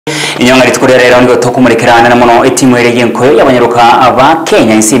Inyongari tukurera ngo tokumurikirana na mono etimu y'enkoyo y'abanyaruka aba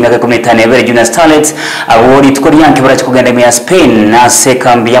Kenya insi imyaka 15 Junior Starlets abo ritkoryanke barachi kugenda mu Spain na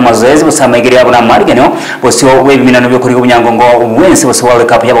sekambi y'amazoezi busamagiri yabo na marigano bose we binano byo kuri ubunyangongo wense bose World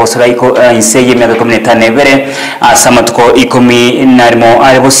Cup y'abosora iko insi y'imyaka 15 asamatuko 10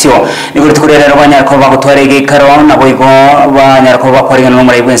 ari bosyo niko tukurera abanyarko bagutwarege karo na boygo banyarko bakwarigana no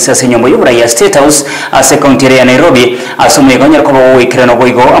muri wense asenyombo y'ubura ya State House asekontere ya Nairobi asumwe ganyarko bawikirana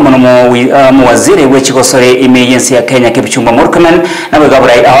boygo amono muwaziri w'ekigosore emergency ya Kenya Kipchumba Murkomen nawe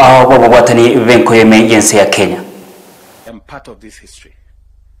gaburai abo bwatani venko emergency ya Kenya. I am part of this history,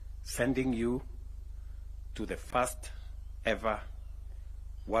 sending you to the first ever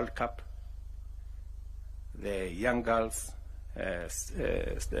World Cup. The young girls, the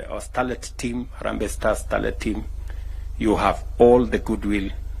Starlet team, Harambee Stars Starlet team, you have all the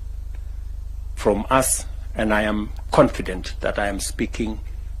goodwill from us, and I am confident that I am speaking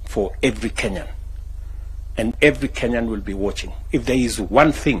for every Kenyan, and every Kenyan will be watching. If there is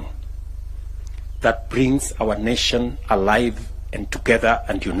one thing that brings our nation alive and together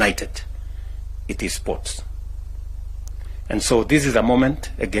and united, it is sports. And so this is a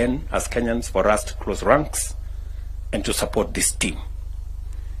moment, again, as Kenyans, for us to close ranks and to support this team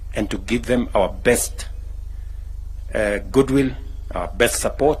and to give them our best goodwill, our best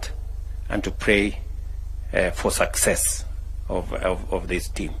support, and to pray for success of this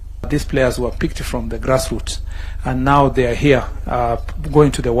team. These players were picked from the grassroots, and now they are here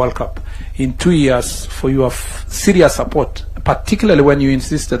going to the World Cup. In 2 years, for your serious support, particularly when you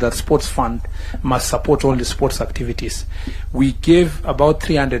insisted that sports fund must support all the sports activities. We gave about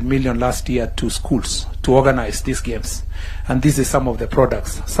 300 million last year to schools to organize these games, and this is some of the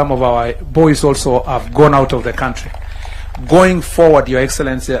products. Some of our boys also have gone out of the country. Going forward, Your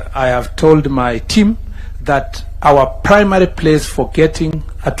Excellency, I have told my team that our primary place for getting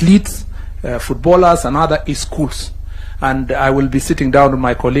athletes, footballers and other is schools. And I will be sitting down with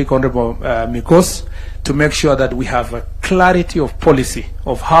my colleague, Honorable Mikos, to make sure that we have a clarity of policy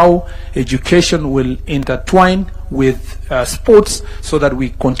of how education will intertwine with sports, so that we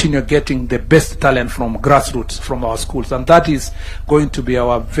continue getting the best talent from grassroots, from our schools. And that is going to be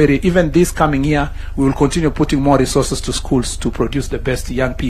our even this coming year, we will continue putting more resources to schools to produce the best young people.